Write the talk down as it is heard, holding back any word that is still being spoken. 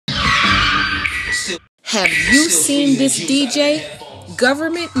Have you seen this DJ?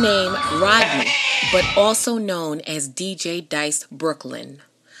 Government name Rodney, but also known as DJ Dice Brooklyn.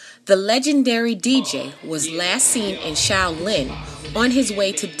 The legendary DJ was last seen in Shaolin on his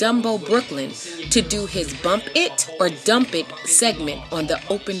way to Dumbo, Brooklyn to do his Bump It or Dump It segment on the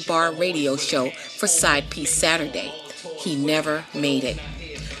Open Bar radio show for Side Piece Saturday. He never made it.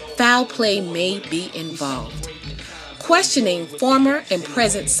 Foul play may be involved. Questioning former and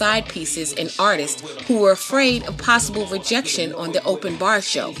present side pieces and artists who were afraid of possible rejection on the Open Bar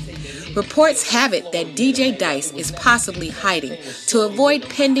show. Reports have it that DJ Dice is possibly hiding to avoid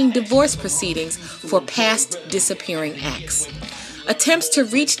pending divorce proceedings for past disappearing acts. Attempts to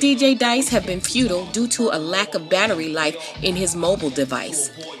reach DJ Dice have been futile due to a lack of battery life in his mobile device.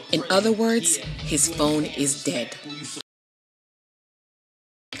 In other words, his phone is dead.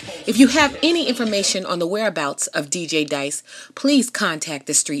 If you have any information on the whereabouts of DJ Dice, please contact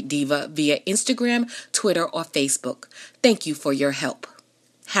the Street Diva via Instagram, Twitter, or Facebook. Thank you for your help.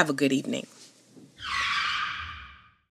 Have a good evening.